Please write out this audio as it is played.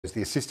Is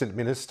the Assistant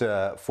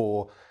Minister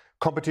for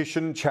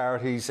Competition,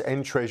 Charities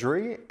and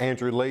Treasury,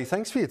 Andrew Leigh.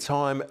 Thanks for your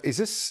time. Is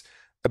this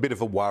a bit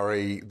of a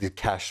worry, the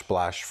cash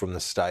splash from the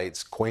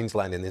states,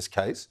 Queensland in this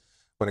case,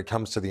 when it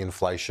comes to the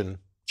inflation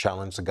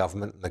challenge the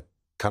government and the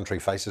country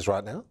faces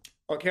right now?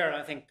 Well, Karen,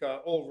 I think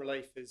all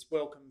relief is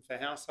welcome for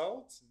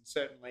households, and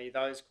certainly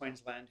those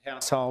Queensland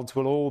households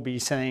will all be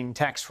seeing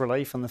tax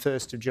relief on the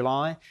 1st of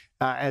July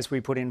as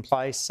we put in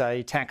place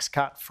a tax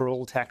cut for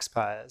all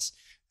taxpayers.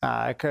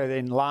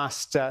 In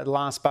last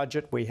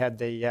budget, we had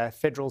the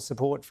federal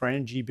support for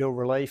energy bill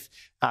relief.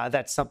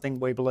 That's something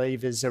we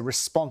believe is a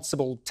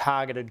responsible,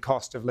 targeted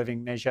cost of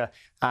living measure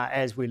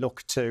as we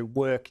look to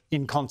work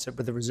in concert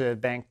with the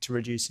Reserve Bank to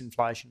reduce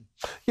inflation.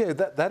 Yeah,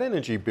 that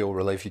energy bill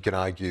relief, you can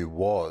argue,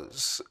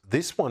 was.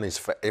 This one is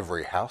for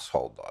every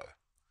household,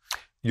 though.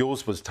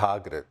 Yours was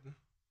targeted.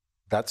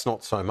 That's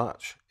not so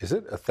much, is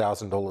it?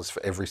 $1,000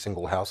 for every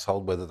single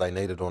household, whether they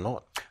need it or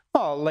not.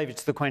 Well, I'll leave it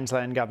to the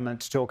Queensland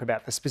Government to talk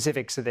about the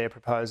specifics of their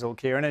proposal,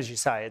 Kieran. As you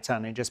say, it's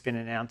only just been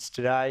announced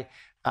today,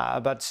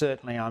 but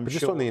certainly I'm sure...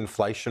 Just on the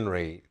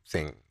inflationary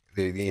thing,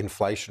 the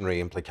inflationary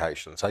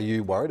implications, are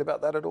you worried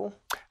about that at all?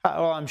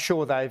 Well, I'm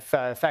sure they've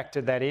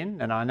factored that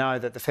in, and I know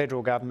that the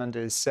federal government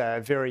is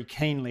very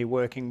keenly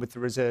working with the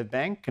Reserve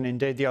Bank, and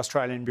indeed the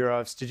Australian Bureau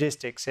of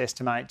Statistics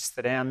estimates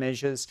that our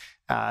measures,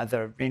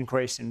 the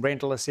increase in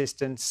rental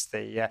assistance,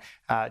 the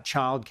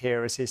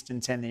childcare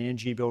assistance and the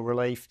energy bill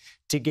relief,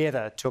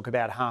 together took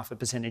about 0.5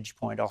 percentage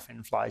point off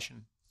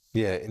inflation.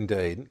 Yeah,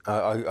 indeed.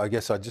 I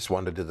guess I just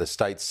wondered, do the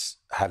states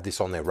have this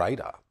on their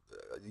radar?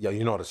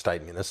 You're not a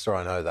state minister,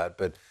 I know that,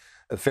 but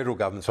the federal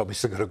government's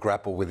obviously got to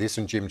grapple with this,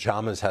 and Jim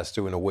Chalmers has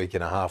to in a week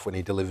and a half when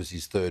he delivers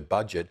his third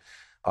budget.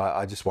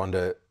 I just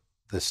wonder,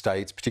 the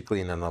states,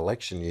 particularly in an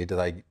election year, do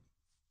they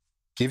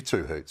give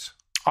two hoots?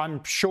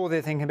 I'm sure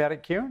they're thinking about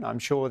it, Kieran. I'm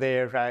sure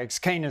they're as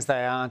keen as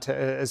they are,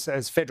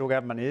 as federal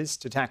government is,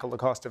 to tackle the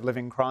cost of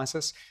living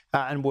crisis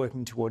and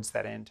working towards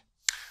that end.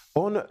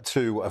 On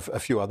to a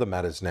few other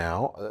matters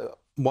now.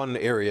 One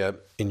area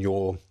in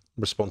your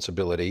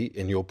responsibility,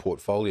 in your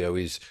portfolio,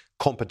 is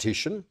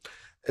competition.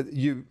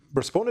 You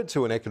responded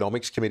to an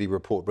Economics Committee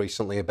report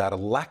recently about a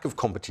lack of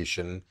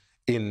competition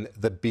in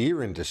the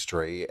beer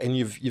industry, and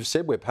you've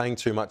said we're paying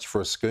too much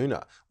for a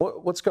schooner.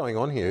 What's going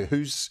on here?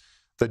 Who's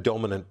the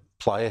dominant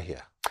player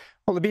here?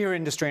 Well, the beer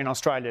industry in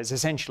Australia is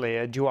essentially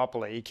a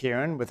duopoly,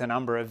 Kieran, with a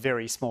number of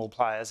very small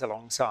players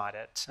alongside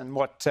it. And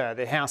what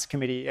the House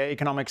Committee,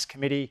 Economics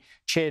Committee,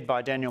 chaired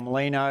by Daniel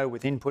Molino,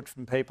 with input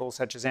from people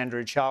such as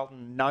Andrew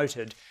Charlton,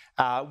 noted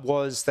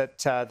was that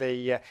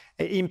the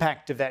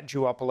impact of that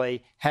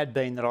duopoly had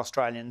been that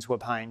Australians were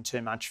paying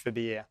too much for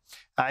beer.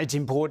 It's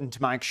important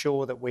to make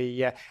sure that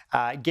we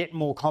get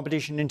more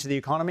competition into the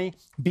economy.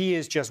 Beer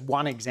is just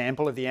one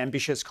example of the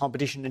ambitious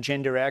competition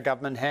agenda our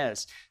government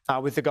has,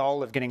 with the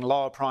goal of getting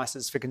lower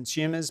prices for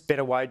consumers,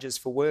 better wages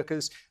for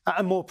workers,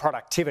 and more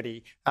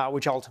productivity,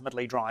 which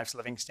ultimately drives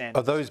living standards.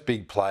 Are those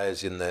big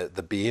players in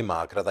the beer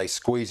market, are they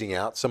squeezing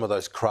out some of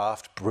those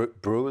craft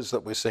brewers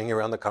that we're seeing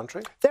around the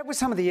country? That was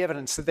some of the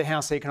evidence that the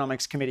House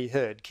Economics Committee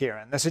heard,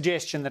 Kieran. The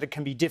suggestion that it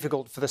can be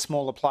difficult for the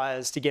smaller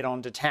players to get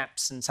onto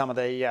taps in some of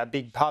the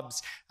big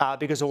pubs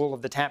because all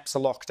of the taps are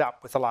locked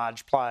up with the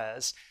large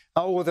players,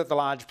 or that the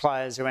large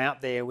players are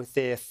out there with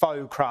their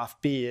faux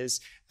craft beers,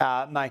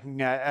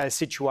 making a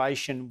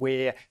situation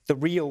where the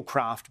real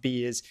craft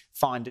beers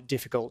find it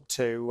difficult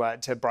to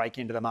break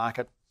into the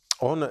market.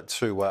 On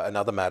to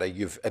another matter.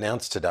 You've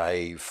announced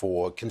today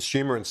for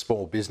consumer and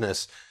small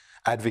business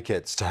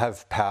advocates to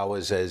have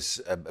powers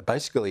as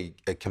basically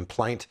a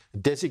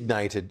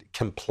designated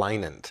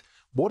complainant.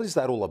 What is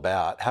that all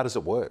about? How does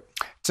it work?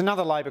 It's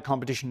another Labor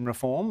competition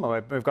reform.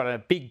 We've got a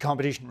big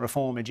competition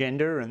reform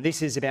agenda, and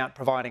this is about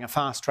providing a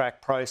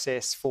fast-track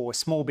process for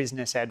small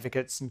business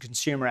advocates and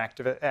consumer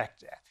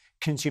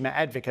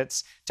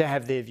advocates to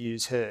have their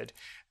views heard.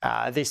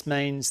 This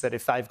means that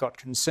if they've got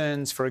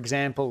concerns, for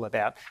example,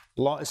 about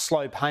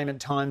slow payment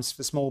times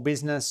for small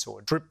business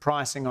or drip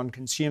pricing on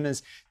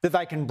consumers, that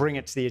they can bring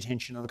it to the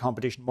attention of the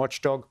competition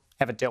watchdog,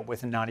 have it dealt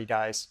with in 90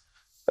 days.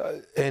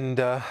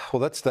 Well,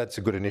 that's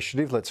a good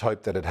initiative. Let's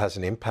hope that it has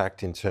an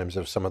impact in terms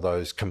of some of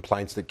those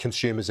complaints that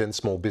consumers and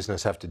small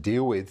business have to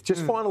deal with.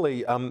 Just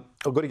finally, I've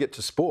got to get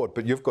to sport,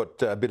 but you've got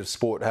a bit of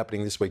sport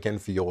happening this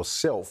weekend for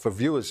yourself. For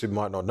viewers who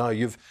might not know,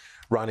 you've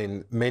run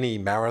in many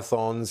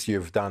marathons.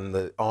 You've done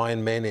the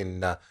Ironman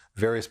in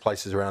various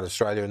places around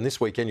Australia, and this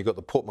weekend you've got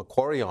the Port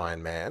Macquarie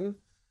Ironman.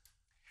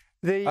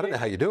 I don't know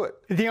how you do it.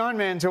 The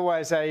Ironman's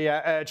always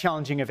a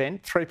challenging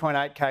event,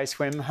 3.8k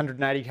swim,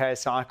 180k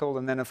cycle,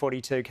 and then a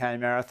 42k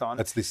marathon.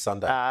 That's this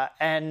Sunday.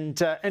 And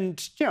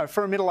you know,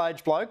 for a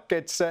middle-aged bloke,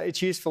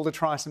 it's useful to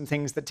try some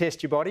things that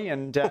test your body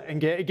and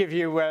give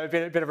you a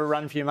bit of a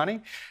run for your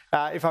money.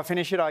 If I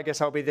finish it, I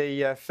guess I'll be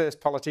the first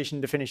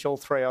politician to finish all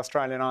 3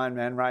 Australian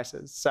Ironman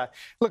races. So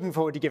looking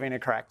forward to giving it a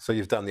crack. So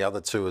you've done the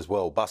other 2 as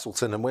well,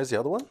 Busselton, and where's the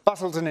other one?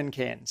 Busselton and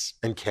Cairns.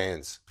 And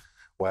Cairns.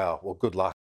 Wow. Well, good luck.